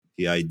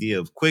The idea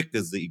of Qwik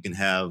is that you can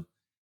have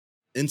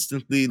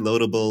instantly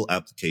loadable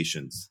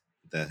applications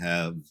that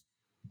have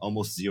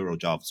almost zero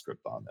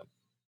JavaScript on them.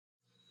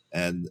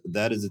 And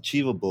that is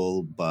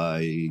achievable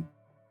by a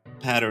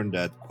pattern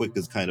that Qwik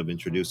is kind of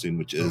introducing,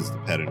 which is the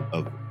pattern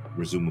of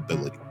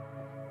resumability.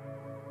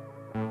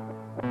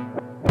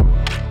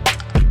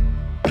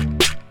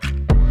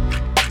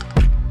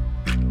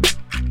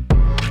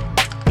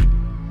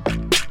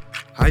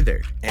 Hi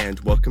there, and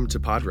welcome to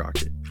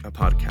PodRocket, a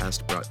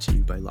podcast brought to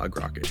you by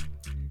LogRocket.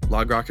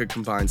 LogRocket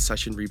combines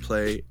session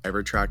replay,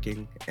 error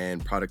tracking,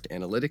 and product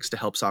analytics to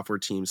help software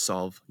teams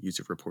solve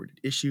user-reported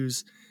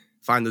issues,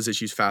 find those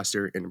issues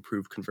faster, and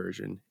improve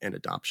conversion and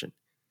adoption.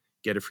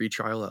 Get a free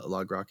trial at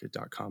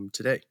logrocket.com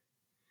today.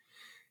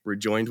 We're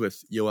joined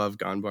with Yoav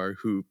Ganbar,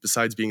 who,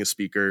 besides being a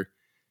speaker,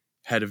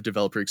 head of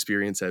developer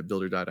experience at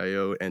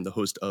Builder.io, and the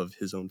host of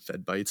his own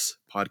Fed Bytes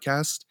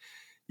podcast.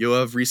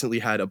 Yoav recently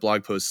had a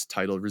blog post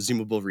titled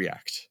Resumable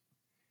React,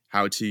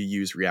 How to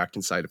Use React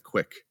Inside of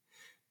Qwik,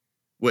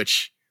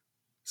 which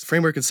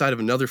framework inside of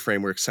another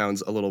framework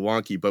sounds a little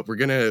wonky, but we're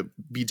going to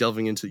be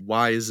delving into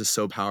why is this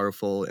so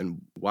powerful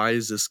and why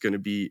is this going to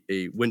be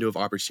a window of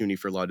opportunity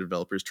for a lot of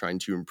developers trying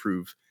to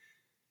improve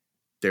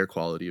their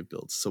quality of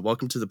builds. So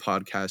welcome to the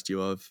podcast,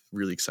 Yoav.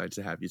 Really excited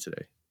to have you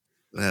today.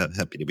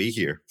 Happy to be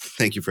here.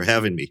 Thank you for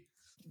having me.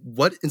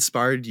 What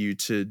inspired you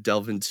to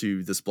delve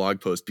into this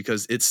blog post?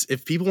 Because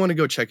if people want to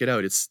go check it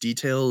out, it's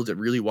detailed. It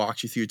really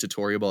walks you through a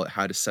tutorial about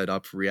how to set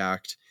up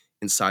React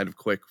inside of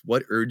Qwik.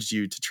 What urged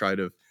you to try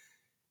to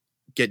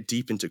get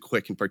deep into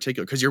Qwik in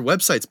particular? Because your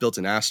website's built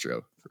in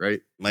Astro, right?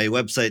 My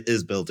website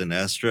is built in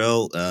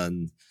Astro,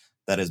 and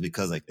that is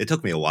because it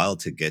took me a while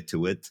to get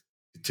to it,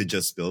 to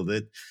just build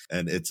it.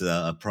 And it's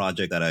a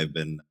project that I've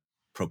been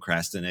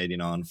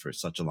procrastinating on for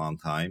such a long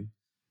time.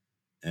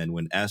 And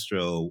when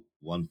Astro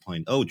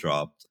 1.0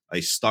 dropped, I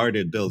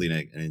started building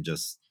it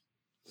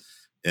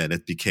and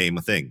it became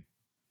a thing,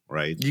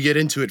 right? You get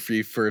into it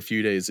for a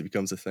few days, it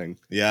becomes a thing.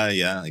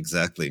 Yeah,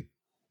 exactly.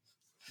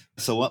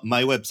 So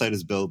my website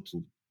is built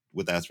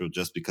with Astro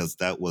just because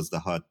that was the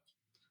hot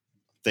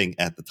thing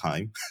at the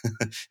time.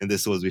 And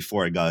this was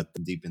before I got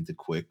deep into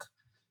Qwik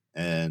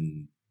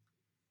and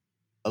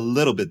a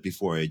little bit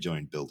before I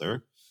joined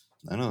Builder.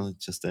 I don't know, it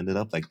just ended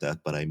up like that,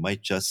 but I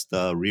might just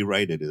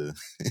rewrite it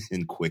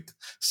in Qwik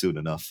soon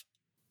enough.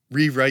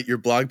 Rewrite your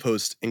blog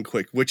post in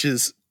Qwik, which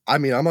is,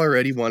 I'm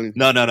already wanting...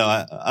 No.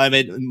 I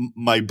made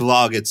my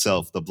blog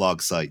itself, the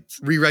blog site.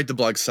 Rewrite the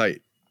blog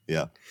site.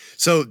 Yeah.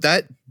 So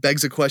that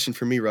begs a question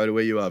for me right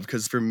away, Yoav,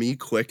 because for me,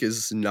 Qwik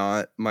is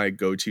not my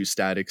go-to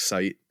static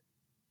site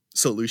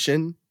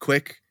solution.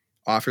 Qwik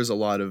offers a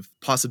lot of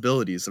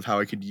possibilities of how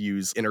I could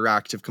use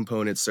interactive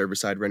components,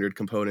 server-side rendered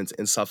components,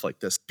 and stuff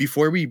like this.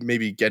 Before we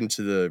maybe get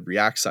into the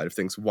React side of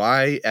things,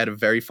 why, at a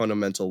very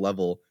fundamental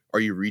level, are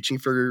you reaching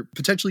for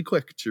potentially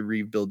Qwik to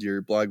rebuild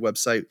your blog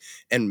website?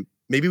 And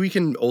maybe we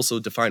can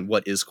also define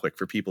what is Qwik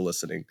for people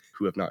listening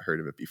who have not heard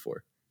of it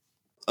before.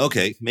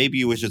 Okay,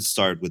 maybe we should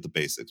start with the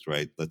basics,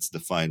 right? Let's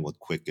define what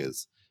Qwik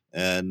is.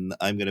 And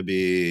I'm going to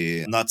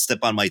be not step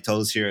on my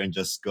toes here and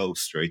just go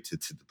straight to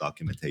the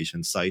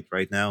documentation site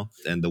right now.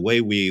 And the way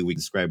we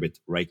describe it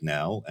right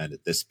now, and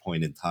at this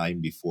point in time,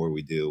 before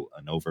we do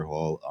an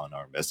overhaul on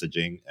our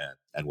messaging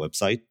and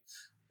website,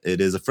 it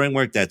is a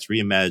framework that's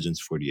reimagined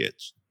for the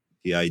edge.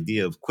 The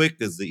idea of Qwik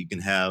is that you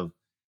can have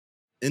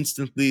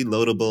instantly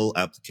loadable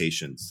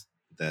applications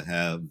that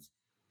have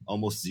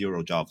almost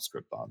zero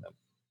JavaScript on them.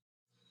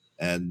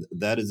 And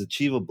that is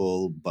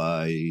achievable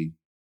by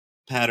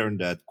pattern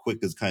that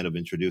Qwik is kind of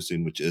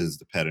introducing, which is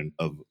the pattern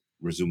of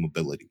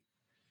resumability.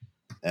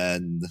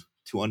 And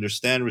to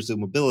understand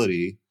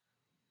resumability,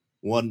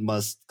 one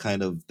must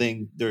kind of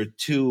think there are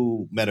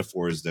two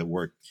metaphors that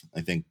work,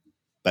 I think,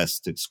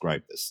 best to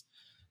describe this.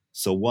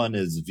 So one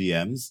is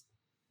VMs.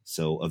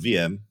 So a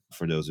VM,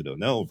 for those who don't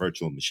know, a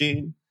virtual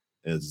machine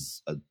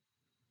is a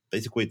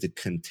basic way to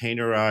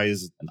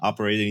containerize an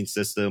operating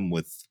system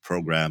with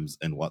programs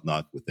and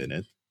whatnot within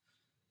it.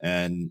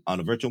 And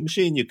on a virtual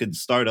machine, you could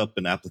start up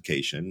an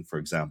application. For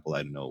example,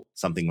 I don't know,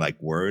 something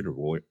like Word or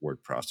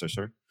word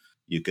processor.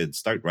 You could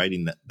start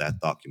writing that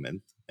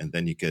document, and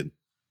then you could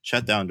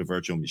shut down the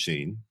virtual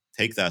machine,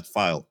 take that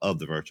file of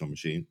the virtual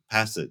machine,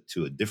 pass it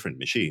to a different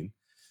machine,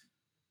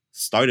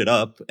 start it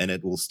up, and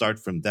it will start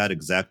from that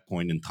exact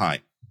point in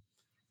time,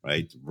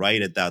 right?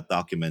 Write at that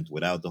document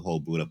without the whole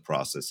boot up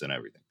process and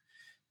everything.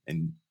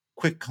 And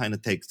Qwik kind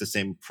of takes the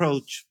same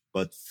approach,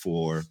 but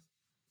for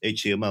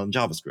HTML and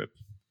JavaScript.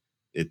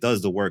 It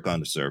does the work on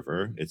the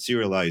server. It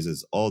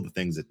serializes all the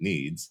things it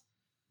needs,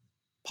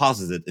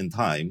 pauses it in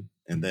time,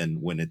 and then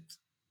when it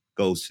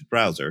goes to the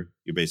browser,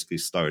 you basically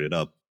start it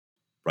up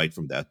right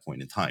from that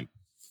point in time.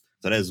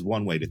 So that is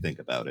one way to think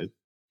about it.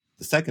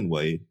 The second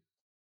way,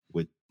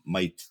 which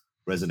might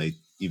resonate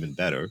even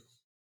better,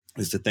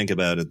 is to think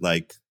about it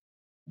like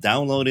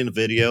downloading a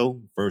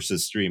video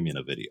versus streaming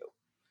a video.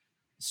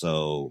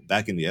 So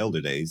back in the elder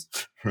days,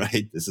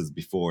 right? This is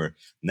before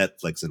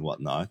Netflix and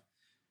whatnot.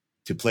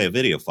 To play a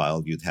video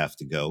file, you'd have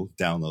to go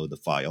download the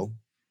file,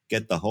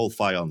 get the whole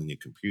file on your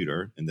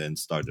computer, and then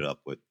start it up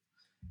with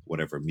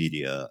whatever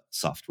media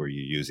software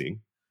you're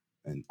using,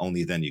 and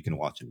only then you can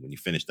watch it when you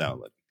finish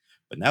downloading.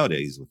 But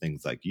nowadays, with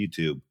things like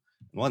YouTube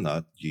and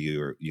whatnot,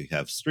 you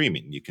have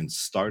streaming. You can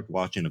start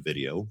watching a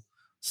video,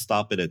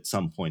 stop it at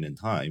some point in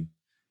time,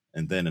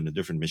 and then in a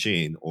different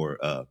machine or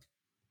a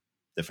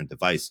different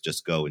device,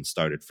 just go and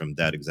start it from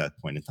that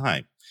exact point in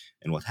time.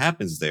 And what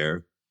happens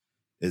there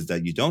is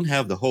that you don't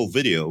have the whole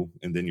video,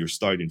 and then you're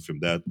starting from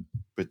that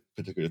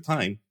particular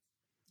time,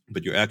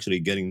 but you're actually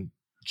getting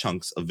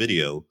chunks of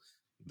video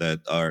that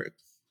are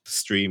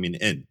streaming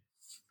in,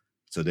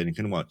 so then you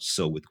can watch.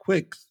 So with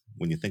Qwik,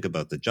 when you think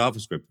about the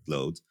JavaScript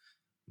load,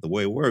 the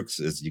way it works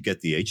is you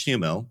get the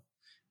HTML,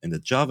 and the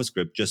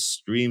JavaScript just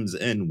streams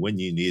in when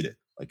you need it.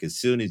 Like as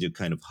soon as you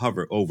kind of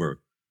hover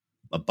over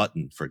a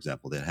button, for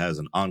example, that has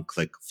an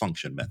on-click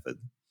function method,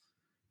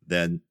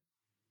 then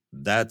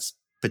that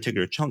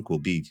particular chunk will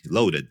be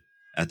loaded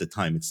at the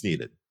time it's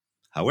needed.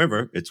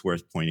 However, it's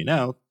worth pointing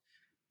out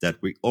that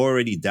we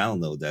already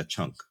download that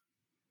chunk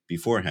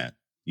beforehand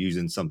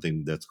using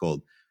something that's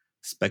called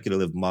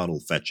speculative model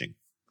fetching.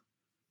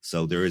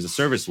 So there is a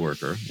service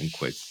worker in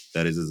Qwik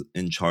that is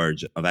in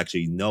charge of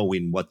actually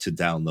knowing what to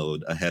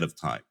download ahead of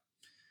time.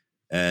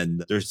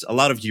 And there's a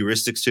lot of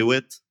heuristics to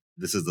it.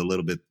 This is a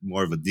little bit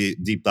more of a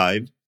deep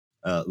dive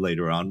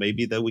later on,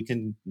 maybe, that we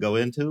can go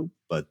into,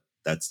 but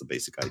that's the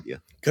basic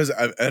idea. Because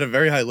at a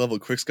very high level,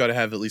 Qwik's got to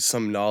have at least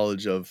some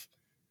knowledge of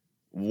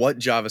what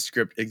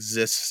JavaScript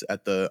exists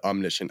at the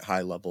omniscient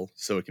high level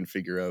so it can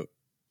figure out.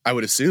 I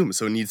would assume.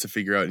 So it needs to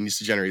figure out, it needs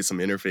to generate some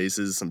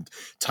interfaces, some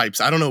types.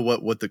 I don't know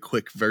what the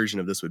Qwik version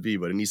of this would be,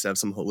 but it needs to have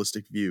some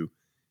holistic view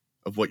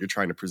of what you're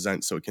trying to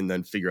present so it can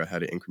then figure out how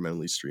to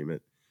incrementally stream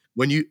it.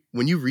 When you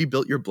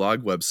rebuilt your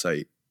blog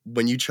website,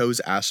 when you chose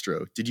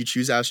Astro, did you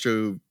choose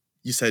Astro?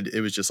 You said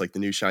it was just like the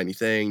new shiny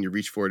thing. You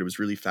reached for it. It was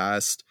really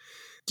fast.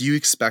 Do you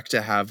expect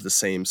to have the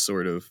same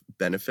sort of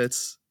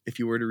benefits if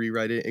you were to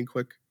rewrite it in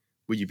Qwik?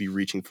 Would you be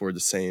reaching for the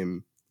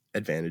same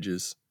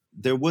advantages?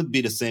 There would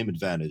be the same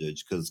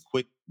advantage because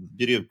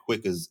beauty of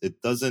Qwik is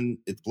it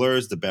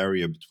blurs the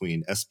barrier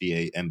between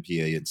SPA,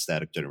 MPA, and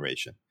static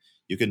generation.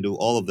 You can do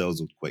all of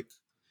those with Qwik,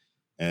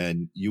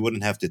 and you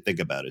wouldn't have to think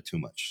about it too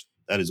much.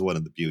 That is one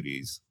of the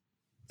beauties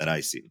that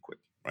I see in Qwik,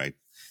 right?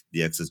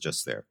 The X is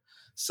just there.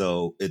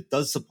 So it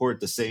does support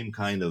the same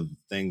kind of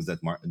things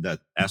that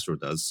Astro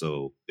does.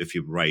 So if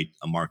you write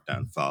a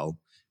markdown file,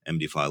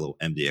 MD file or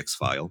MDX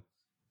file,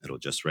 it'll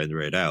just render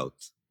it out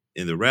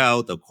in the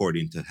route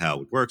according to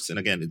how it works. And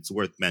again, it's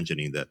worth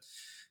mentioning that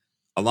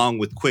along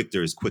with Qwik,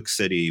 there's Qwik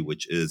City,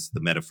 which is the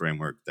meta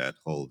framework that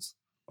holds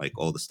like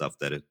all the stuff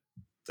that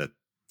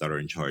are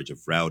in charge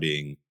of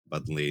routing,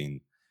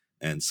 bundling,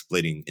 and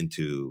splitting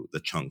into the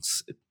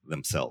chunks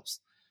themselves.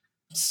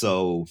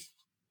 So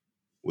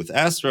with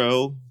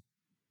Astro,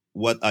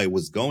 what I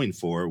was going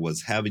for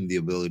was having the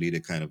ability to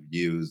kind of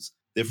use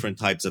different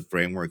types of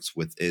frameworks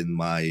within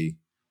my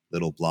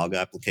little blog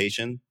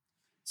application.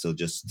 So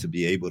just to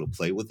be able to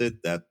play with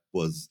it, that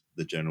was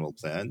the general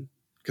plan.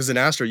 Because in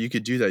Astro, you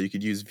could do that. You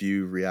could use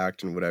Vue,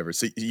 React, and whatever.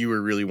 So you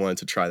were really wanting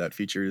to try that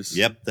features.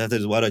 Yep, that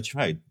is what I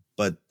tried.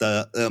 But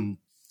the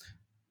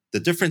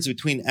difference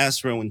between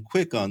Astro and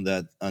Qwik on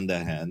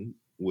that hand,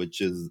 which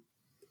is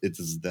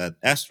that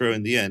Astro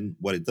in the end,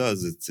 what it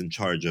does, it's in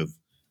charge of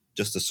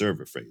just a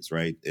server phrase,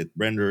 right? It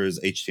renders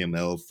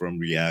HTML from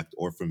React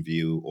or from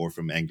Vue or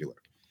from Angular.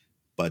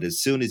 But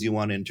as soon as you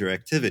want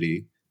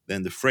interactivity,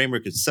 then the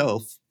framework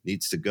itself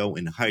needs to go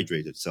and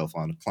hydrate itself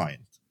on a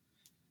client.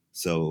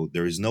 So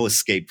there is no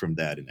escape from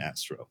that in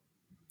Astro.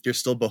 You're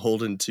still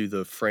beholden to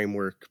the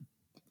framework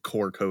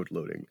core code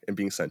loading and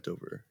being sent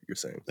over, you're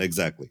saying.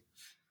 Exactly.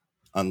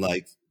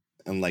 Unlike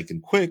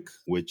in Qwik,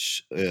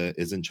 which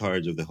is in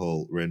charge of the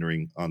whole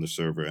rendering on the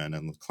server and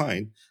on the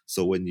client.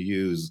 So when you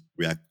use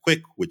React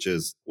Qwik, which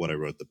is what I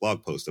wrote the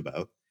blog post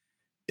about,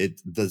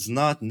 it does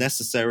not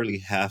necessarily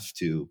have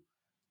to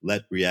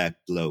let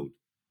React load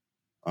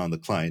on the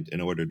client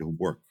in order to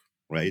work,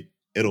 right?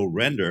 It'll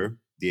render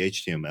the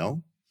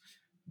HTML,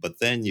 but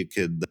then you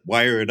could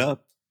wire it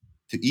up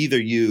to either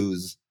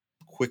use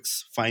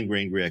Qwik's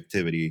fine-grained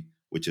reactivity,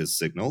 which is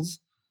signals,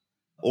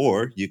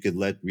 or you could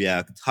let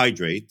React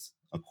hydrate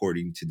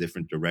according to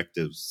different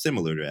directives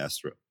similar to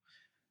Astro.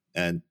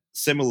 And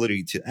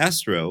similarly to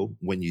Astro,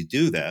 when you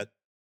do that,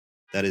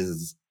 that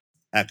is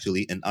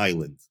actually an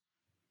island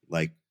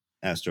like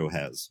Astro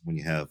has. When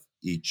you have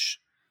each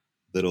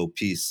little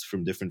piece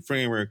from different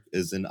framework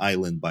is an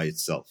island by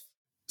itself.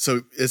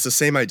 So it's the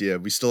same idea.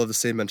 We still have the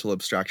same mental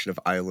abstraction of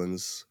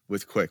islands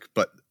with Qwik,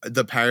 but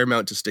the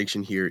paramount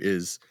distinction here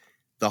is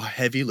the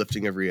heavy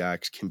lifting of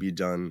React can be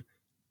done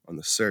on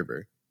the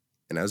server.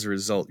 And as a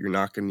result, you're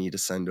not going to need to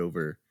send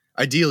over,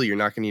 ideally, you're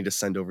not going to need to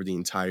send over the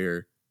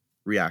entire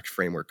React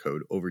framework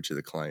code over to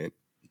the client.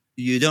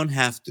 You don't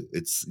have to.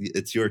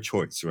 It's your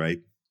choice, right?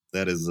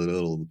 That is a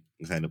little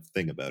kind of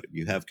thing about it.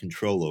 You have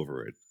control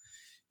over it.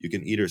 You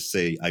can either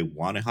say, I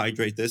want to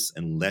hydrate this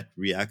and let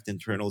React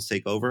internals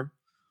take over,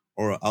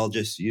 or I'll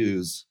just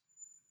use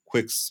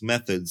Qwik's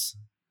methods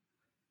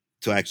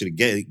to actually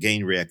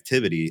gain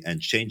reactivity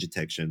and change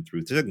detection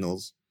through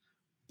signals.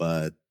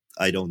 But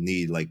I don't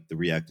need like the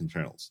React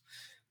internals.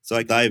 So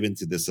I dive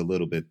into this a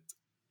little bit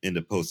in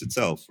the post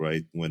itself,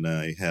 right? When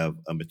I have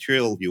a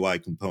material UI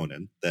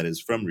component that is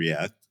from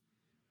React,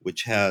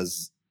 which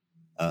has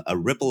a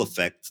ripple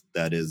effect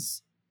that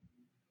is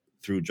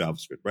through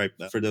JavaScript, right?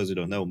 For those who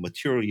don't know,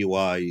 Material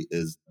UI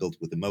is built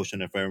with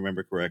Emotion, if I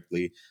remember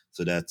correctly.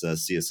 So that's a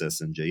CSS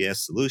and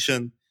JS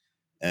solution.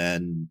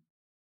 And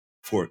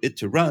for it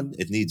to run,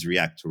 it needs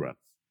React to run,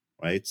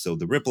 right? So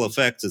the ripple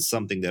effect is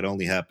something that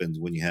only happens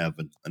when you have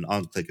an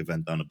on-click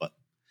event on a button.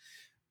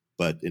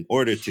 But in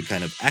order to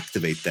kind of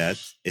activate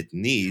that, it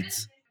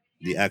needs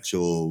the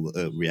actual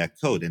React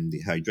code and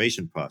the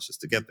hydration process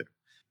to get there.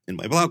 In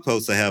my blog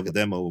post, I have a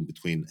demo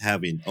between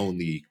having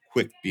only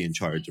Qwik be in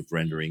charge of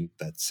rendering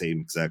that same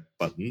exact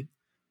button,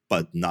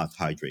 but not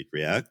hydrate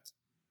React,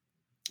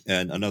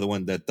 and another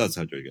one that does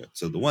hydrate React.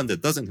 So the one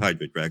that doesn't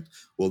hydrate React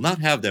will not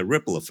have that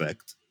ripple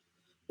effect,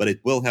 but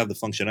it will have the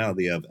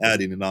functionality of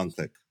adding an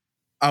on-click.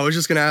 I was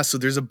just going to ask, so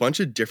there's a bunch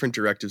of different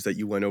directives that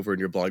you went over in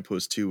your blog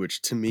post too,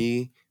 which to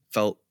me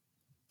felt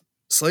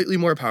slightly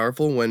more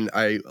powerful when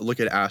I look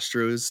at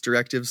Astro's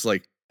directives.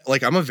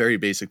 Like I'm a very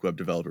basic web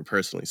developer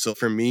personally. So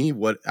for me,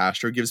 what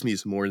Astro gives me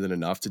is more than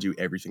enough to do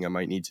everything I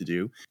might need to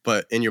do.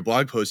 But in your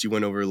blog post, you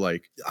went over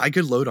like, I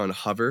could load on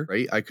hover,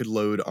 right? I could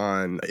load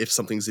on if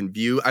something's in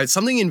view.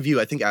 Something in view,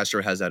 I think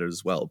Astro has that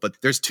as well. But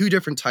there's two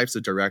different types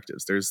of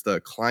directives. There's the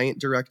client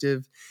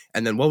directive.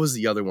 And then what was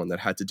the other one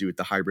that had to do with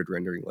the hybrid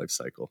rendering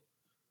lifecycle?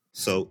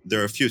 So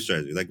there are a few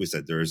strategies. Like we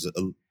said, there's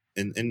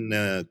in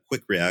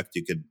Qwik React,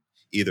 you could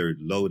either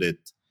load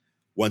it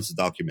once the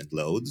document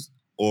loads,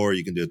 or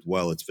you can do it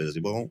while it's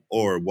visible,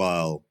 or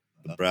while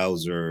the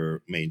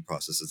browser main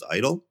process is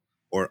idle,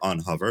 or on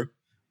hover.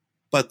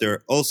 But there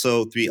are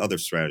also three other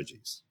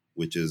strategies,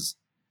 which is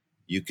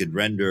you could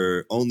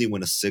render only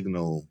when a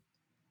signal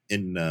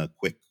in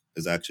Qwik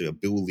is actually a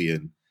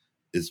Boolean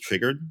is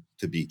triggered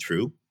to be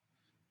true,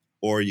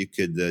 or you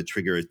could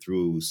trigger it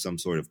through some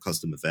sort of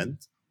custom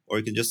event, or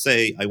you can just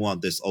say, I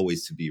want this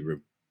always to be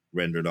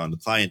rendered on the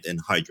client and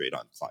hydrate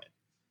on the client.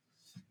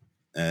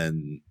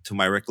 And to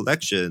my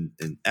recollection,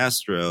 in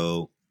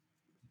Astro,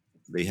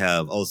 they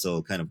have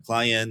also kind of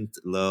client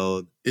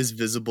load. Is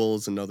visible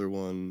is another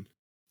one.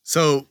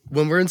 So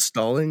when we're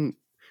installing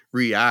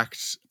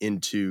React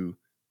into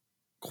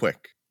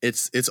Qwik,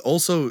 it's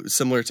also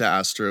similar to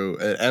Astro.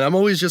 And I'm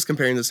always just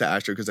comparing this to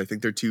Astro because I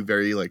think they're two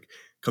very like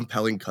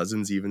compelling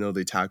cousins, even though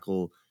they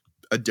tackle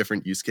a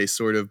different use case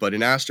sort of. But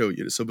in Astro,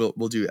 so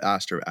we'll do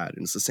Astro add.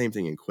 And it's the same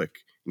thing in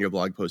Qwik. In your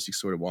blog post, you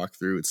sort of walk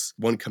through. It's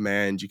one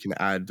command, you can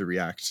add the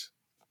React.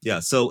 Yeah,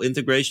 so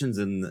integrations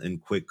in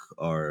Qwik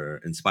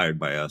are inspired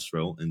by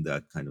Astro in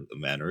that kind of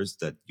manners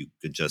that you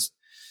could just,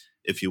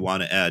 if you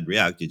want to add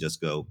React, you just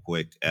go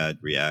Qwik add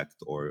React,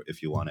 or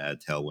if you want to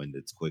add Tailwind,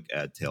 it's Qwik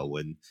add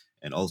Tailwind.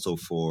 And also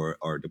for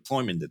our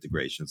deployment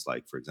integrations,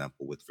 like for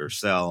example with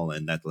Vercel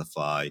and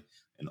Netlify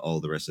and all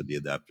the rest of the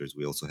adapters,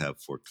 we also have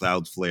for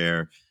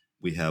Cloudflare.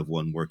 We have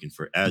one working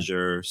for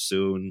Azure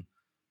soon,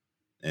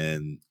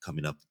 and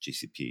coming up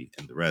GCP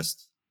and the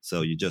rest.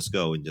 So you just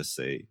go and just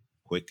say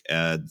Qwik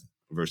add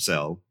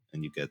Vercel,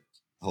 and you get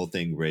the whole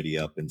thing ready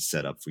up and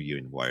set up for you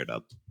and wired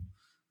up.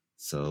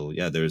 So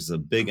yeah, there's a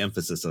big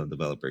emphasis on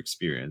developer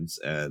experience,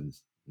 and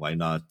why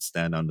not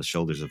stand on the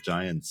shoulders of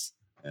giants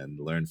and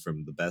learn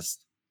from the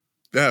best?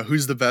 Yeah,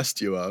 who's the best,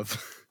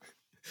 Yoav?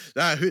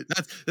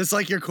 That's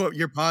like your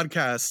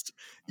podcast,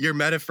 your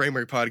Meta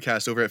Framework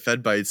podcast over at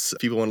FedBytes.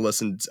 People want to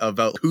listen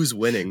about who's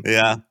winning.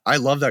 Yeah, I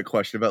love that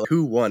question about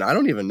who won. I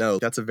don't even know.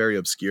 That's a very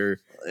obscure.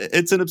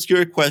 It's an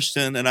obscure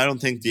question, and I don't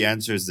think the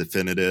answer is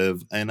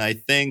definitive. And I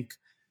think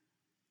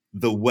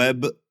the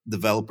web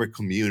developer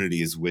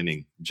community is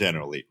winning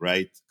generally,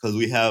 right? Because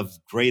we have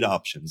great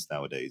options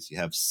nowadays. You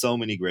have so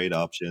many great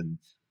options,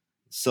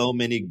 so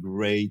many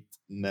great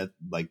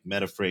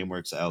meta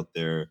frameworks out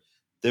there,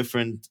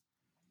 different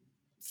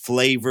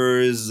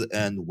flavors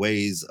and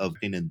ways of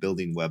in and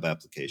building web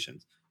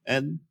applications.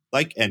 And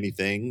like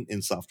anything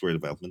in software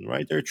development,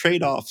 right, there are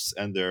trade-offs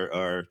and there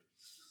are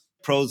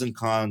pros and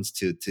cons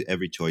to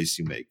every choice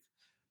you make.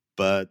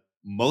 But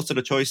most of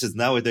the choices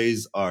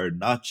nowadays are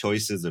not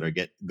choices that are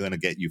going to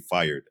get you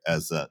fired,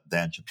 as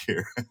Dan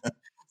Shapir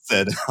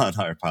said on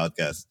our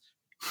podcast.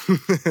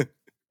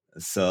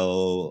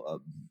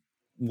 So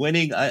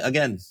winning,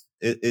 again,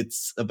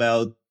 it's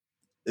about,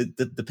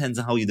 it depends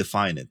on how you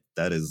define it.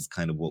 That is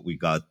kind of what we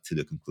got to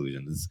the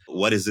conclusion. Is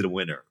what is it a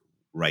winner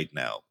right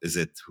now? Is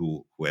it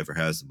whoever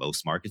has the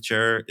most market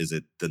share? Is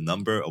it the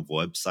number of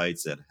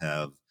websites that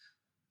have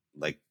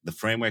like the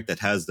framework that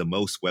has the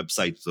most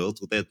websites built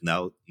with it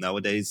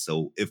nowadays?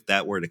 So if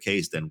that were the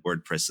case, then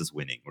WordPress is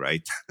winning,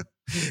 right?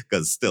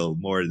 Because still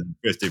more than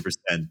 50%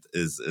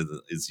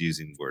 is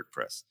using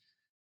WordPress.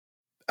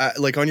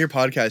 Like on your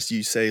podcast,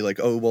 you say like,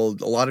 oh, well,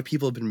 a lot of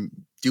people have been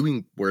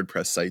doing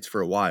WordPress sites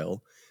for a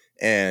while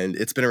and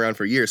it's been around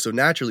for years. So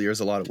naturally, there's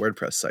a lot of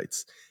WordPress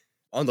sites.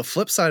 On the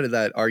flip side of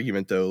that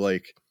argument, though,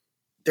 like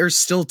there's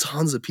still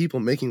tons of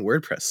people making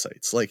WordPress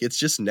sites. Like it's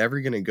just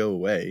never going to go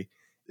away.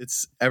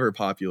 It's ever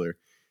popular.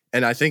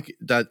 And I think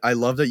that I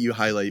love that you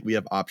highlight we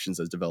have options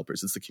as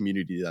developers. It's the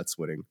community that's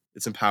winning.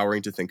 It's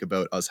empowering to think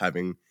about us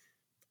having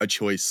a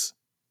choice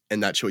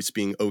and that choice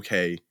being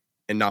okay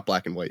and not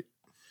black and white.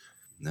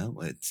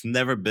 No, it's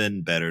never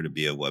been better to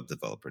be a web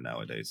developer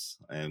nowadays.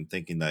 I'm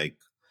thinking like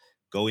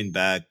going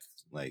back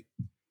like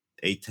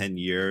 8, 10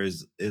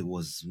 years, it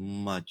was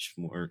much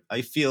more.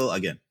 I feel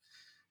again,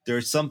 there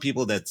are some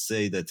people that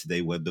say that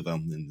today web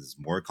development is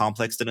more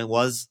complex than it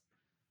was.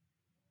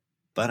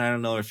 But I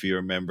don't know if you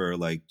remember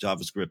like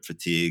JavaScript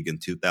fatigue in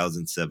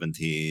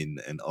 2017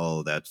 and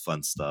all that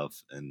fun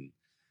stuff, and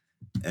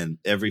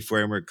every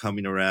framework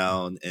coming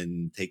around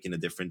and taking a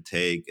different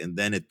take, and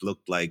then it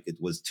looked like it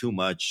was too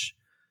much.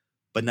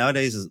 But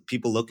nowadays,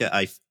 people look at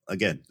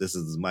again. This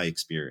is my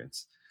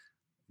experience.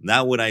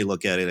 Now, when I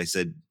look at it, I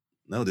said,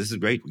 "No, this is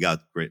great. We got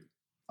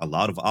a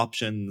lot of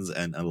options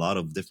and a lot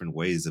of different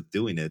ways of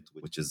doing it,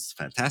 which is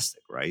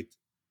fantastic, right?"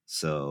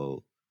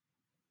 So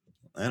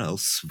I don't know.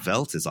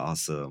 Svelte is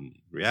awesome.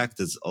 React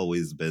has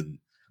always been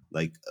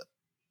like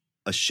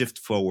a shift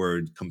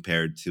forward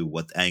compared to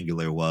what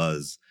Angular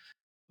was.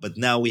 But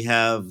now we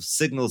have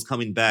signals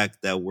coming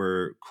back that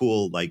were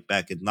cool, like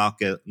back in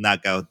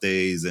knockout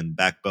days and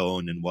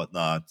Backbone and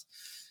whatnot.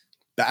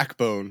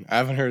 Backbone. I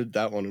haven't heard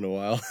that one in a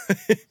while.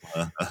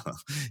 Uh,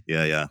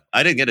 yeah.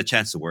 I didn't get a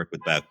chance to work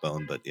with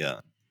Backbone, but yeah,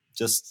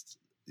 just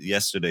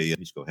yesterday,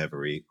 Mishko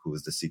Hevery, who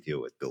is the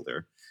CTO at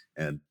Builder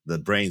and the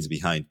brains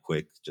behind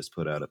Qwik, just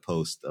put out a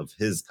post of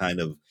his kind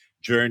of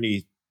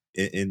journey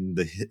in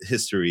the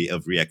history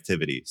of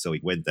reactivity. So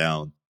he went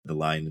down the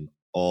line and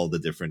all the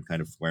different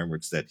kind of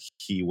frameworks that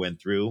he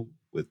went through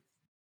with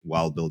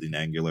while building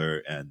Angular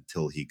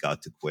until he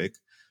got to Qwik.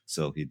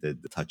 So he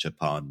did touch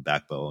upon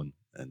Backbone,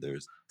 and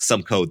there's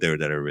some code there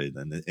that are written,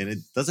 and it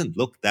doesn't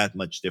look that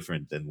much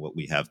different than what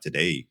we have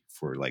today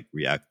for like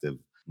reactive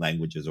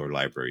languages or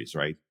libraries,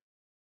 right?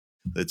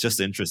 It's just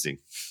interesting.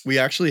 We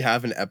actually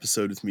have an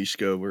episode with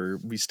Mishko where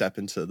we step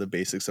into the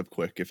basics of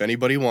Qwik. If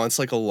anybody wants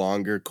like a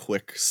longer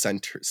Qwik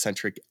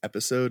centric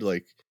episode,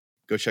 like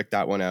go check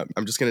that one out.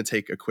 I'm just going to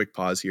take a quick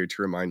pause here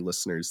to remind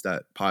listeners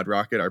that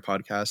PodRocket, our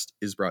podcast,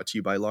 is brought to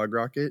you by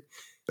LogRocket.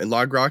 And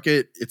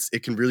LogRocket,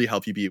 it can really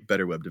help you be a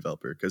better web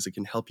developer because it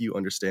can help you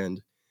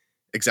understand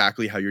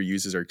exactly how your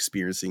users are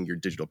experiencing your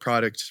digital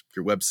product,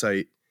 your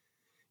website,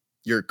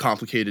 your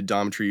complicated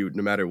DOM tree,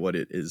 no matter what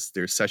it is.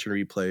 There's session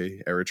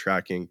replay, error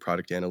tracking,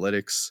 product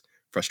analytics,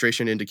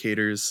 frustration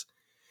indicators,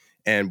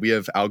 and we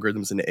have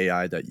algorithms and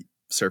AI that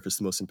surface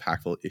the most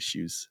impactful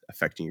issues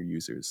affecting your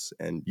users.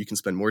 And you can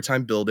spend more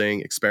time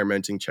building,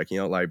 experimenting, checking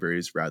out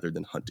libraries rather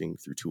than hunting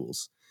through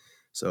tools.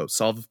 So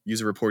solve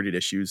user-reported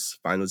issues,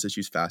 find those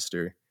issues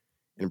faster,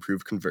 and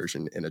improve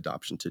conversion and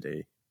adoption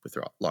today with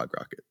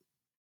LogRocket.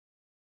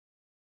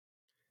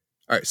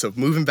 All right, so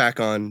moving back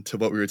on to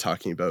what we were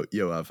talking about,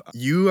 Yoav,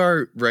 you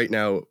are right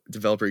now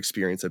developer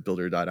experience at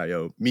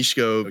Builder.io.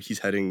 Mishko, he's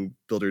heading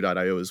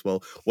Builder.io as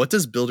well. What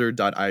does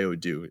Builder.io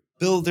do?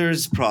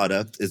 Builder's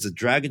product is a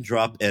drag and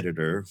drop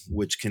editor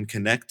which can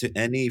connect to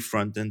any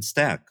front end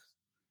stack.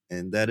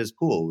 And that is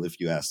cool if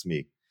you ask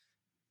me.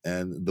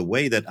 And the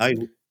way that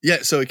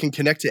so it can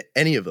connect to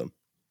any of them.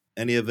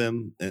 Any of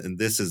them, and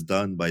this is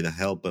done by the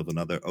help of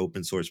another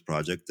open source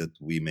project that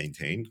we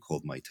maintain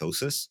called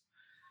Mitosis.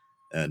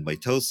 And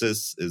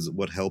Mitosis is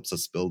what helps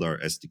us build our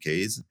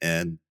SDKs.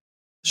 And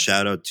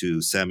shout out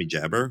to Sammy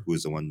Jabber, who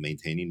is the one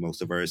maintaining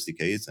most of our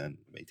SDKs and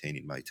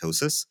maintaining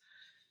Mitosis.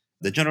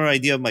 The general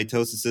idea of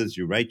Mitosis is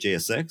you write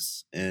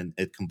JSX and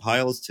it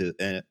compiles to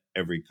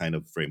every kind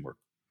of framework.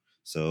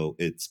 So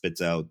it spits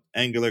out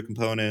Angular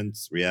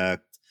components,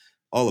 React,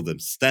 all of them,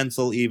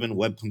 Stencil, even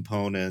web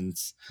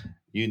components,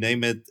 you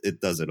name it, it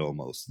does it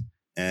almost.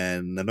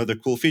 And another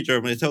cool feature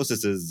of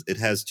Mitosis is it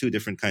has two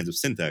different kinds of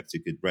syntax.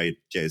 You could write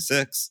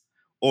JSX,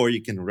 or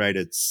you can write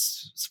it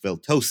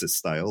Sveltosis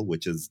style,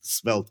 which is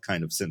Svelte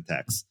kind of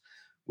syntax,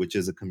 which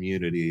is a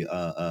community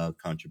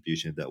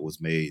contribution that was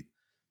made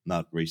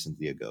not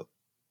recently ago.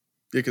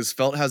 Yeah, because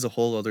Svelte has a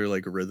whole other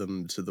like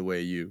rhythm to the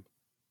way you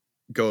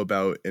go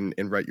about and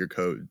write your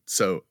code.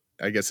 So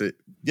I guess it...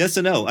 Yes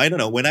and no. I don't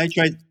know. When I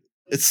tried,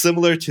 it's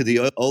similar to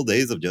the old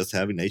days of just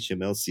having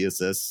HTML,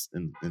 CSS,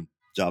 and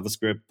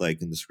JavaScript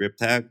like in the script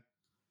tag,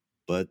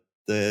 but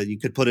you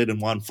could put it in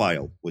one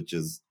file,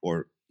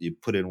 or you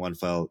put it in one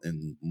file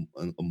in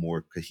a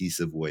more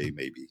cohesive way,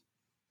 maybe.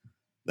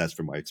 That's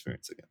from my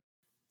experience again.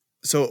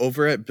 So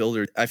over at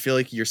Builder, I feel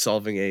like you're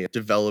solving a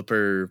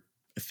developer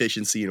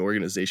efficiency and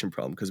organization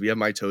problem because we have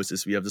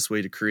Mitosis. We have this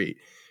way to create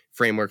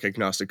framework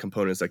agnostic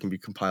components that can be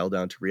compiled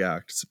down to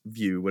React,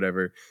 Vue,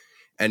 whatever.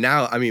 And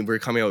now, I mean, we're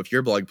coming out with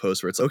your blog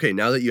post where it's, okay,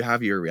 now that you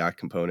have your React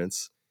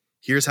components,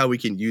 here's how we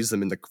can use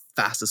them in the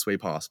fastest way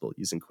possible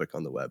using Qwik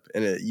on the web.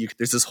 And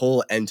there's this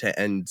whole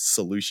end-to-end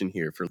solution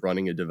here for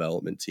running a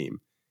development team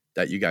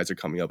that you guys are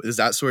coming up with. Is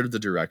that sort of the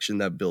direction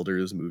that Builder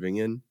is moving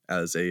in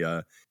as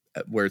a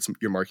where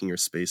you're marking your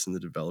space in the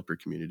developer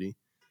community?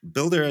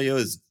 Builder.io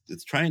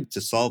it's trying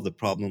to solve the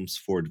problems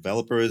for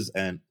developers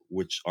and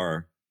which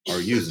are our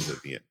users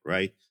of it,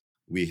 right?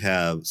 We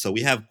have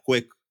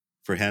Qwik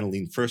for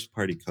handling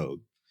first-party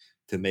code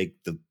to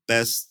make the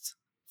best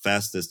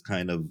fastest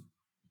kind of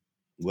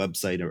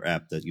website or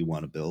app that you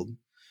want to build.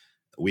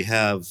 We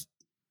have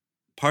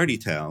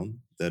PartyTown,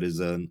 that is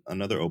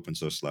another open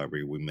source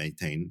library we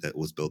maintain that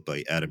was built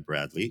by Adam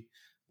Bradley,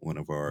 one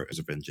of our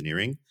of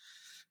engineering,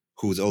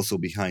 who's also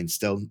behind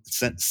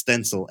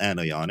Stencil and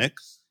Ionic.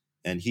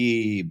 And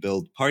he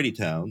built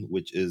PartyTown,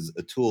 which is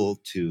a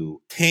tool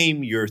to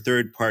tame your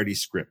third-party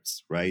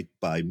scripts, right?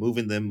 By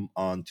moving them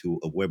onto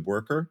a web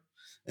worker,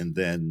 and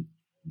then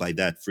by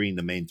that freeing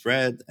the main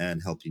thread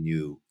and helping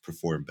you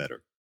perform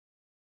better.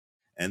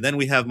 And then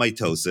we have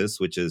Mitosis,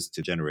 which is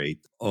to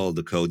generate all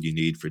the code you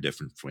need for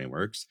different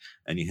frameworks.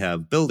 And you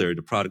have Builder,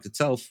 the product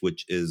itself,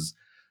 which is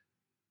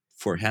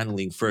for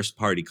handling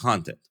first-party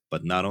content.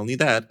 But not only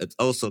that, it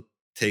also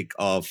take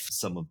off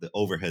some of the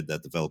overhead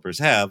that developers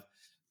have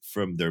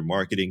from their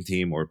marketing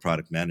team or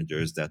product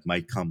managers that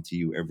might come to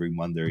you every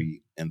Monday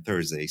and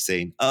Thursday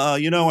saying, I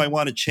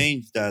want to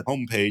change that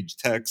homepage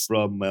text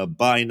from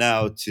buy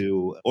now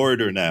to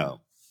order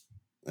now.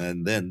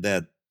 And then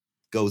that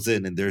goes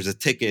in and there's a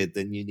ticket,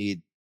 then you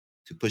need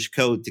to push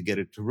code to get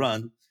it to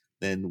run.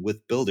 Then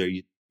with Builder,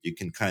 you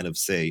can kind of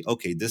say,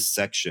 okay, this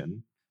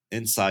section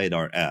inside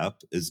our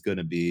app is going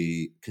to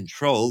be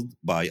controlled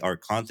by our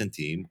content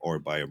team or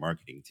by our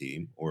marketing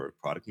team or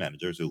product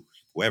managers or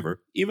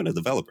whoever, even a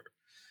developer.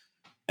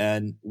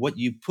 And what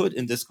you put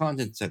in this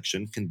content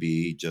section can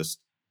be just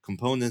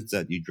components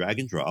that you drag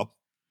and drop.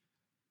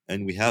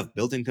 And we have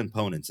built-in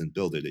components in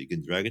Builder that you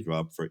can drag and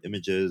drop for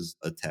images,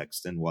 a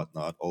text, and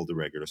whatnot, all the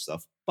regular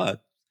stuff.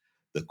 But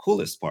the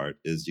coolest part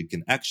is you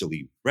can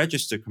actually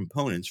register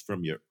components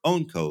from your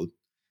own code,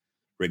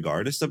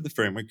 regardless of the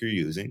framework you're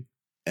using,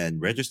 and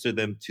register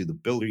them to the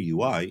Builder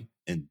UI,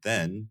 and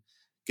then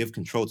give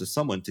control to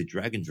someone to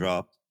drag and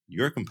drop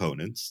your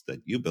components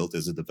that you built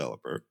as a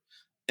developer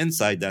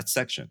inside that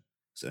section.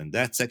 So, and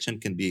that section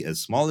can be as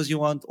small as you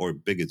want or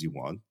big as you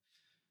want.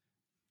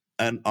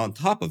 And on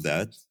top of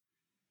that,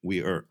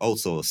 we are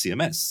also a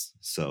CMS.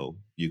 So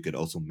you could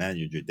also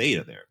manage your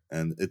data there.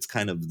 And it's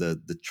kind of the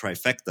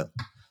trifecta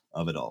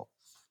of it all.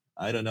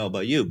 I don't know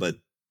about you, but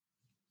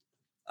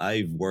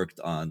I've worked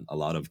on a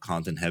lot of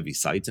content heavy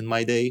sites in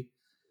my day.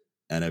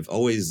 And I've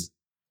always,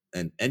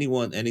 and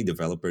any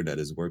developer that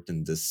has worked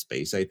in this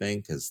space, I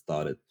think, has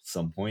thought at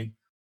some point,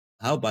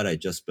 how about I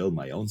just build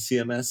my own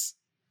CMS?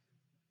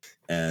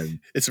 And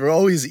it's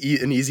always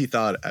an easy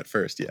thought at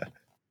first,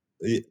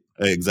 yeah.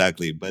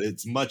 Exactly. But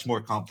it's much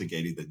more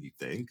complicated than you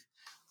think.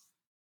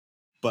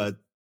 But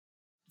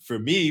for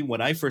me,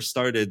 when I first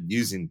started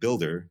using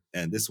Builder,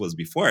 and this was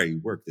before I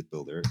worked at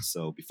Builder.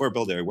 So before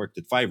Builder, I worked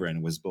at Fiverr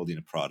and was building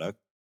a product.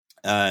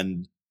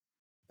 And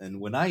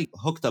when I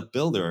hooked up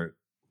Builder,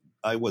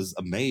 I was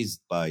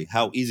amazed by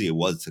how easy it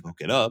was to hook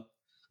it up.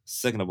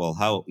 Second of all,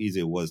 how easy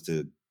it was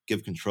to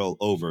give control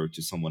over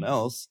to someone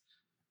else,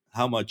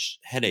 how much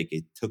headache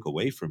it took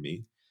away from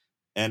me.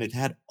 And it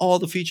had all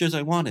the features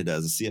I wanted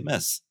as a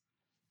CMS.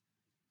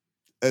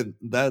 And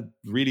that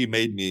really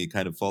made me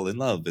kind of fall in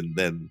love. And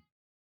then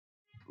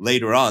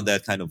later on,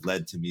 that kind of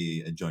led to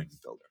me enjoying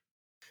Builder.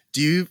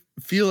 Do you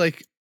feel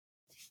like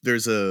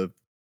there's a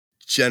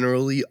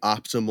generally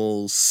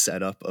optimal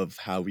setup of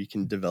how we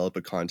can develop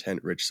a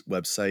content-rich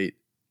website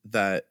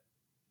that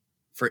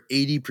for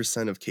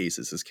 80% of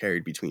cases is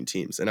carried between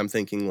teams? And I'm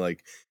thinking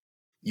like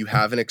you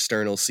have an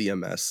external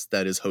CMS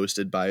that is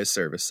hosted by a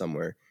service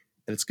somewhere,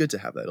 and it's good to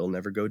have that. It'll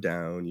never go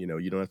down. You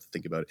don't have to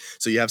think about it.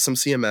 So you have some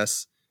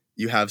CMS,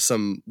 you have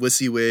some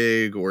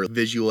WYSIWYG or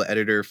visual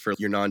editor for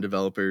your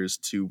non-developers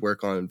to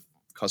work on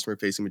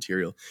customer-facing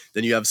material.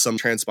 Then you have some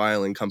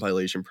transpiling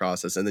compilation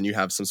process, and then you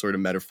have some sort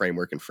of meta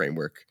framework and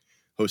framework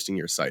hosting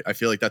your site. I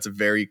feel like that's a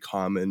very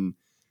common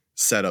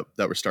setup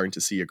that we're starting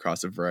to see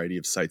across a variety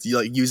of sites. You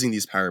like using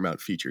these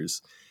paramount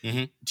features.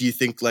 Mm-hmm. Do you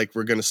think like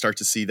we're going to start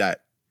to see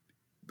that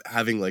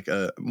having like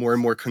a more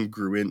and more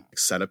congruent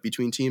setup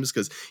between teams?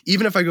 Because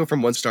even if I go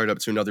from one startup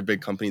to another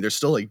big company, there's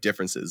still like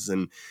differences.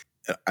 And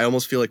I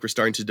almost feel like we're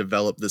starting to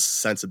develop this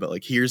sense about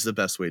like, here's the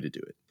best way to do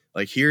it.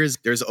 Like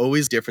there's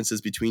always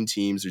differences between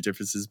teams or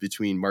differences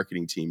between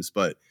marketing teams.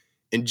 But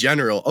in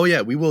general, oh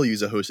yeah, we will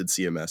use a hosted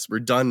CMS. We're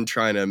done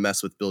trying to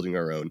mess with building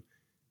our own.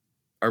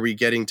 Are we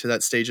getting to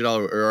that stage at all?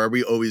 Or are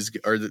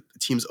the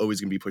teams always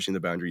going to be pushing the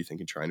boundary, you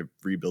think, and trying to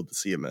rebuild the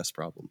CMS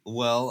problem?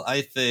 Well,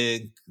 I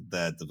think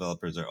that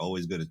developers are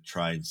always going to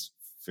try and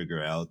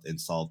figure out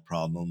and solve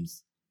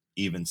problems,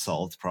 even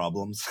solved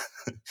problems,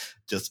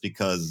 just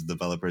because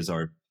developers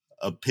are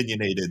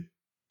opinionated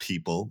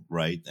people,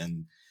 right?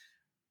 And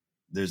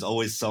there's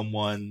always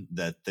someone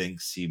that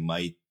thinks he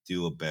might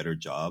do a better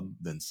job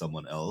than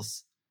someone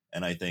else.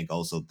 And I think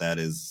also that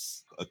is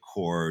a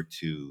core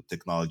to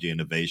technology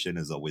innovation,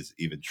 is always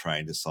even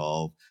trying to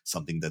solve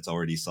something that's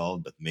already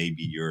solved, but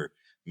maybe you're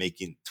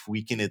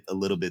tweaking it a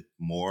little bit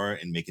more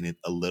and making it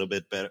a little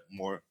bit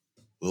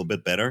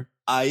better.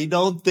 I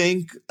don't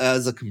think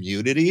as a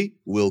community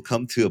we'll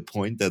come to a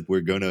point that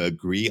we're going to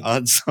agree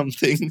on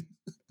something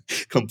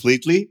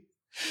completely,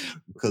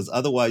 because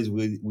otherwise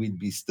we'd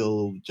be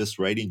still just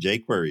writing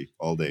jQuery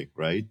all day,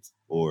 right?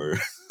 Or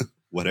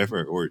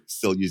whatever, or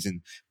still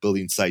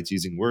building sites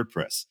using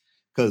WordPress.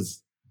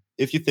 Because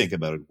if you think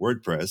about it,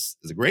 WordPress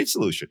is a great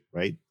solution,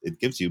 right? It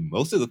gives you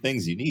most of the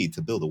things you need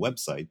to build a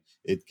website.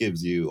 It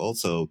gives you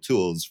also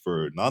tools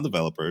for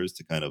non-developers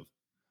to kind of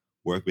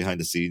work behind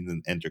the scenes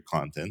and enter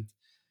content.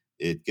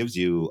 It gives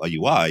you a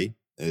UI.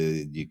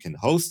 You can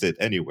host it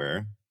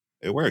anywhere.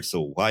 It works.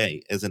 So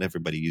why isn't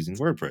everybody using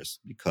WordPress?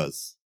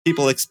 Because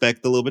people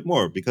expect a little bit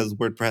more, because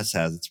WordPress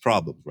has its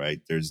problems, right?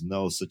 There's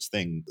no such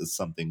thing as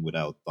something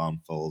without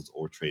downfalls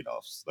or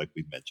trade-offs, like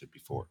we mentioned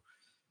before.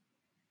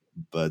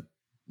 But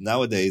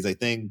nowadays, I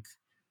think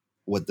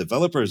what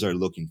developers are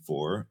looking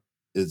for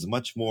is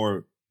much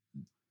more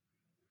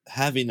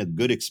having a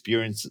good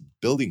experience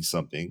building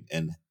something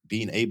and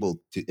being able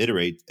to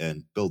iterate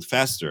and build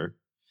faster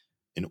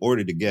in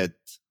order to get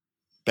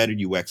better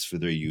UX for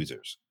their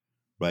users,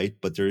 right?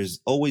 But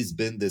there's always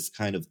been this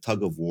kind of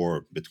tug of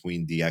war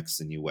between DX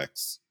and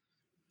UX.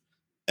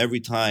 Every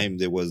time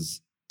there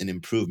was an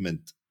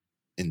improvement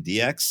in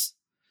DX,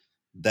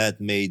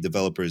 that made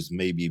developers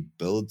maybe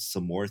build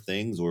some more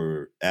things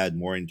or add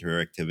more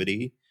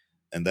interactivity,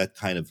 and that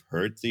kind of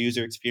hurt the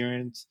user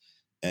experience.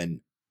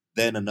 And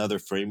then another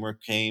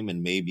framework came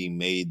and maybe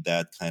made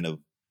that kind of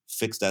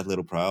fix that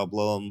little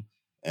problem,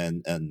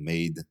 and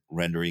made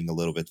rendering a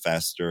little bit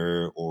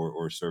faster,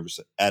 or service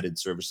added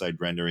server side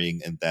rendering,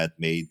 and that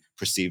made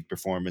perceived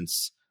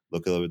performance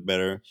look a little bit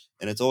better.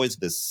 And it's always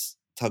this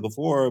tug of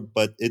war,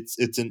 but it's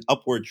an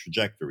upward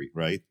trajectory,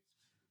 right?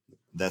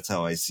 That's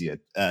how I see it.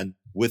 And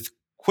with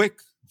Qwik,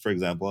 for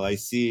example, I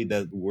see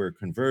that we're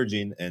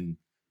converging in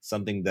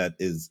something that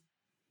is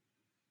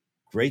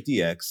great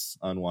DX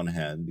on one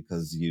hand,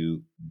 because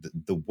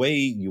the way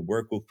you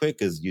work with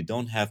Qwik is you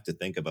don't have to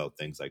think about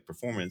things like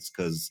performance,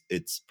 because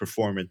it's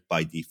performant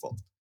by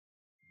default.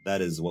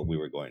 That is what we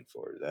were going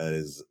for. That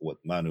is what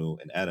Manu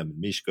and Adam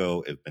and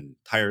Mishko have been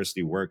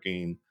tirelessly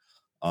working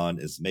on,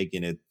 is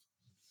making it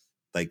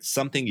like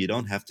something you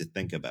don't have to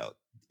think about.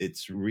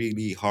 It's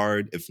really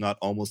hard, if not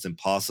almost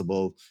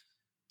impossible,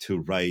 to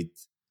write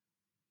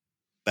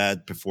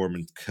bad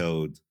performance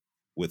code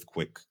with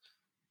Qwik.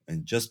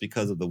 And just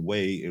because of the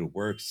way it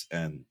works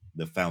and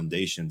the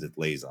foundations it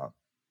lays on,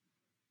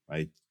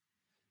 right?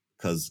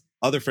 Because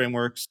other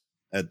frameworks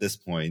at this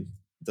point,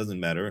 it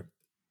doesn't matter.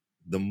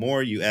 The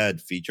more you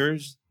add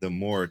features, the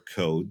more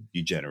code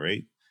you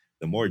generate,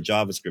 the more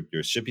JavaScript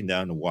you're shipping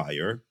down the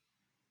wire,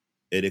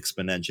 it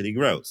exponentially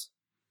grows.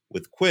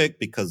 With Qwik,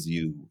 because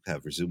you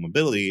have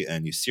resumability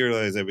and you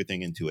serialize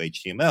everything into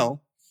HTML,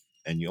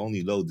 and you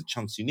only load the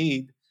chunks you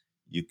need,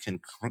 you can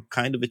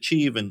kind of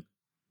achieve an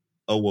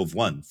O of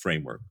 1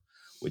 framework,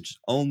 which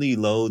only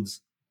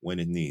loads when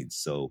it needs.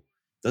 So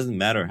it doesn't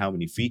matter how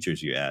many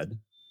features you add,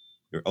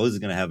 you're always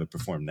going to have a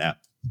performed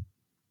app.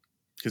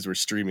 Because we're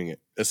streaming it,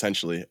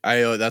 essentially.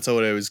 That's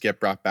what I always get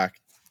brought back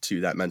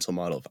to, that mental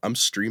model of I'm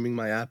streaming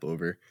my app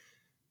over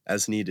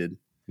as needed.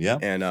 Yeah.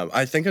 And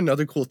I think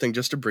another cool thing,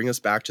 just to bring us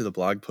back to the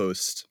blog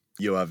post,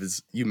 Yoav,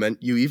 is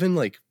you even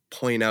like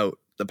point out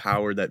the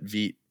power that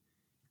Vite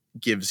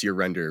gives your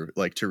render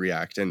like to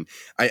React. And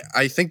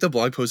I think the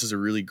blog post is a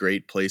really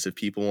great place if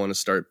people want to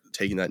start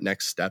taking that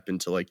next step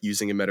into like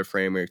using a meta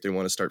framework. They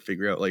want to start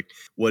figuring out like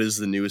what is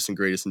the newest and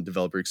greatest in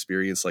developer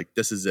experience. Like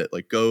this is it.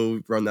 Like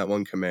go run that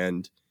one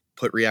command,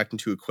 put React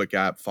into a Qwik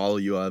app, follow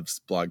Yoav's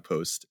blog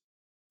post.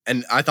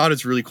 And I thought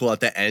it's really cool at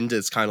the end.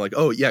 It's kind of like,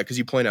 oh yeah, because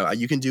you point out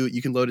you can do it,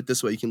 you can load it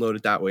this way, you can load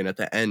it that way. And at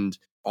the end,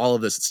 all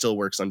of this, it still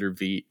works under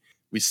Vite.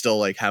 We still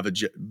like have a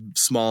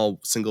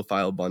small single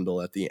file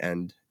bundle at the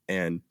end.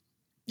 And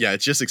yeah,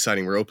 it's just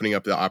exciting. We're opening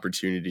up the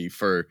opportunity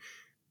for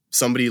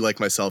somebody like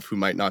myself who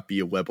might not be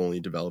a web-only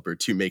developer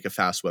to make a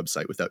fast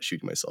website without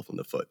shooting myself in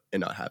the foot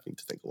and not having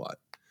to think a lot.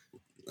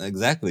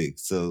 Exactly.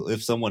 So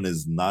if someone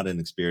is not an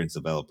experienced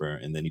developer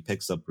and then he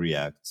picks up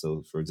React,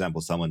 so for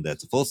example, someone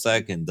that's a full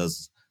stack and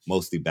does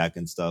mostly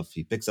backend stuff,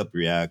 he picks up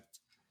React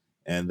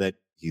and then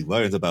he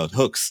learns about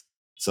hooks.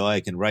 So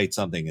I can write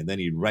something, and then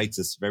he writes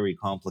this very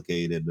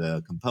complicated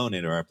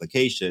component or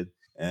application,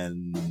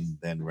 and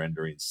then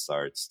rendering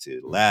starts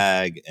to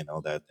lag and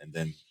all that. And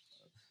then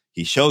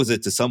he shows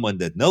it to someone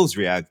that knows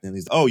React, and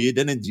he's, oh, you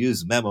didn't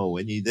use memo,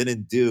 and you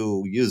didn't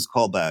use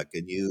callback,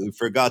 and you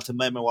forgot to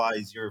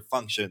memorize your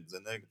functions.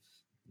 And then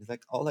he's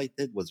like, all I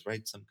did was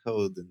write some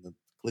code in the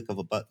click of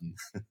a button.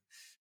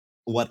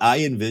 What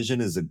I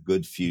envision as a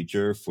good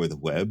future for the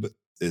web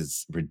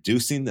is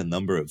reducing the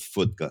number of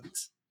foot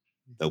guns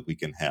that we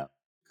can have,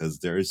 because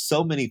there are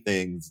so many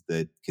things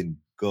that can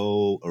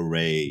go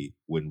array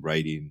when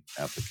writing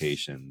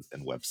applications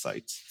and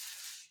websites.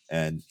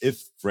 And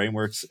if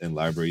frameworks and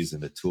libraries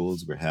and the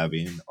tools we're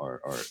having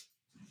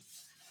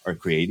are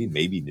creating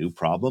maybe new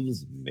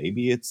problems,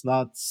 maybe it's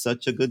not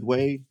such a good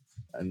way.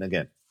 And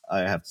again, I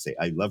have to say,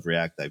 I love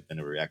React. I've been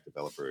a React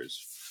developer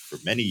for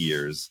many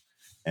years,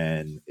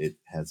 and it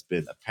has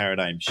been a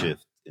paradigm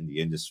shift in the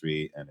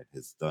industry, and it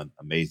has done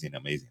amazing,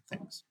 amazing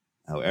things.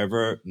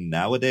 However,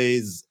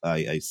 nowadays,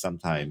 I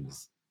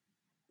sometimes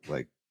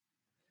like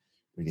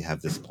really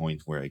have this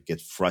point where I get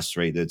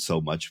frustrated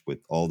so much with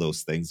all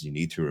those things you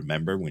need to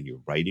remember when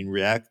you're writing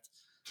React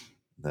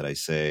that I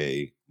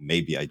say,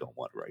 maybe I don't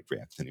want to write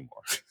React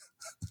anymore.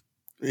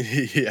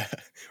 Yeah.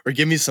 Or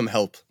give me some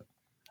help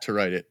to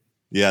write it.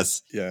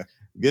 Yes. Yeah.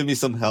 Give me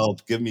some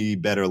help. Give me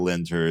better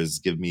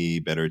linters. Give me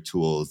better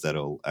tools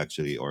that'll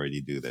actually already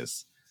do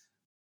this.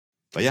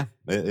 But yeah,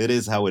 it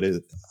is how it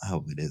is.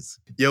 How it is.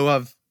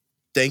 Yoav,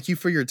 thank you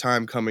for your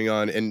time coming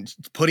on and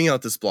putting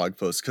out this blog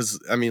post. Because,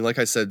 I mean, like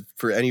I said,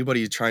 for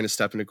anybody trying to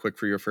step into Qwik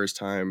for your first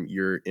time,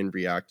 you're in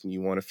React and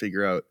you want to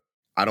figure out,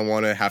 I don't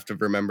want to have to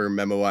remember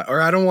memo,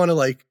 or I don't want to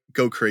like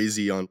go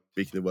crazy on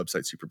making the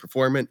website super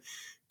performant.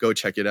 Go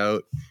check it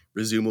out.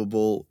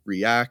 Resumable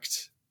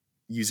React,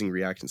 using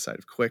React inside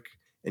of Qwik.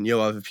 And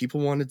Yoav, if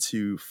people wanted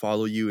to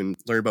follow you and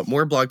learn about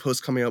more blog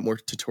posts coming out, more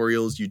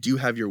tutorials, you do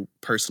have your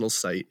personal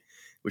site,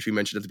 which we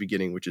mentioned at the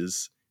beginning, which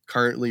is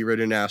currently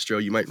written in Astro.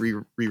 You might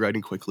rewrite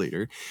in Qwik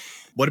later.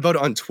 What about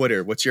on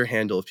Twitter? What's your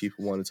handle if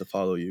people wanted to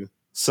follow you?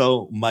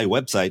 So my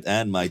website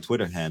and my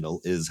Twitter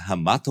handle is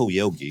Hamato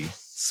Yogi,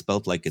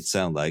 spelt like it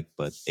sounds like,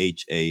 but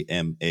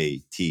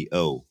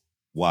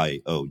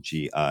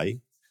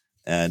HAMATOYOGI.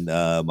 And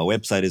my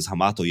website is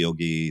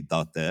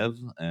hamatoyogi.dev,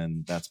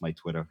 and that's my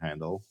Twitter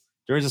handle.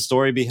 There is a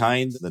story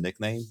behind the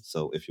nickname,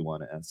 so if you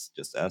want to ask,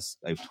 just ask.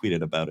 I've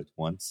tweeted about it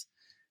once.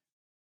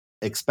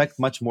 Expect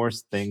much more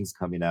things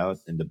coming out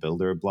in the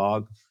Builder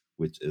blog,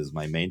 which is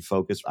my main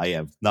focus. I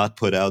have not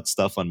put out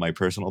stuff on my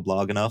personal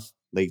blog enough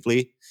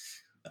lately.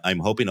 I'm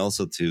hoping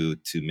also to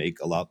make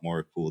a lot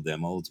more cool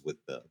demos with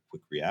the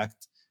Qwik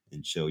React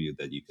and show you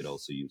that you could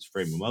also use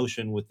frame of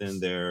motion within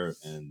there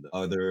and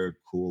other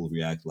cool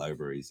React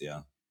libraries.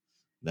 Yeah,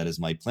 that is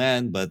my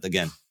plan. But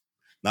again,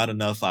 not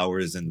enough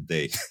hours in the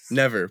day.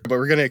 Never. But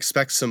we're going to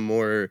expect some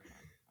more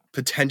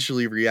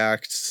potentially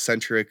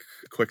React-centric,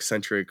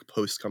 Qwik-centric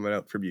posts coming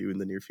out from you in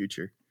the near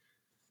future.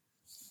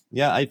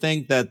 Yeah, I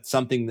think that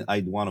something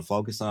I'd want to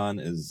focus on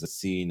is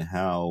seeing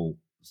how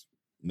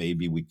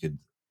maybe we could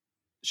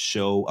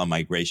show a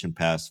migration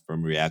path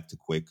from React to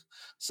Qwik.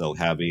 So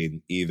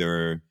having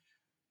either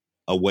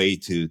a way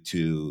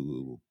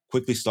to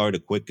quickly start a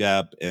Qwik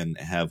app and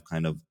have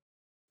kind of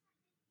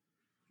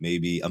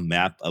maybe a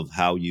map of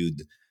how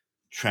you'd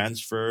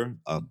transfer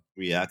a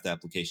React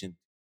application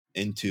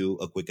into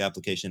a Qwik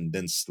application,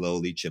 then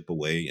slowly chip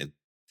away and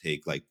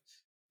take like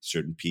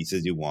certain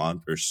pieces you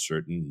want or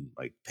certain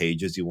like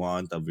pages you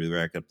want of the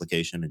React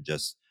application and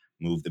just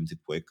move them to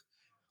Qwik,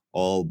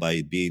 all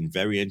by being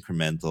very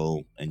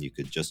incremental. And you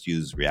could just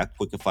use React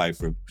Qwikify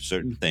for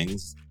certain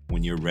things.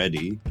 When you're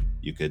ready,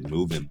 you could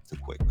move them to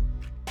Qwik.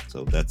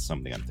 So that's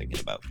something I'm thinking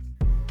about.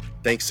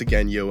 Thanks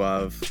again,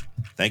 Yoav.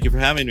 Thank you for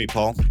having me,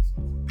 Paul.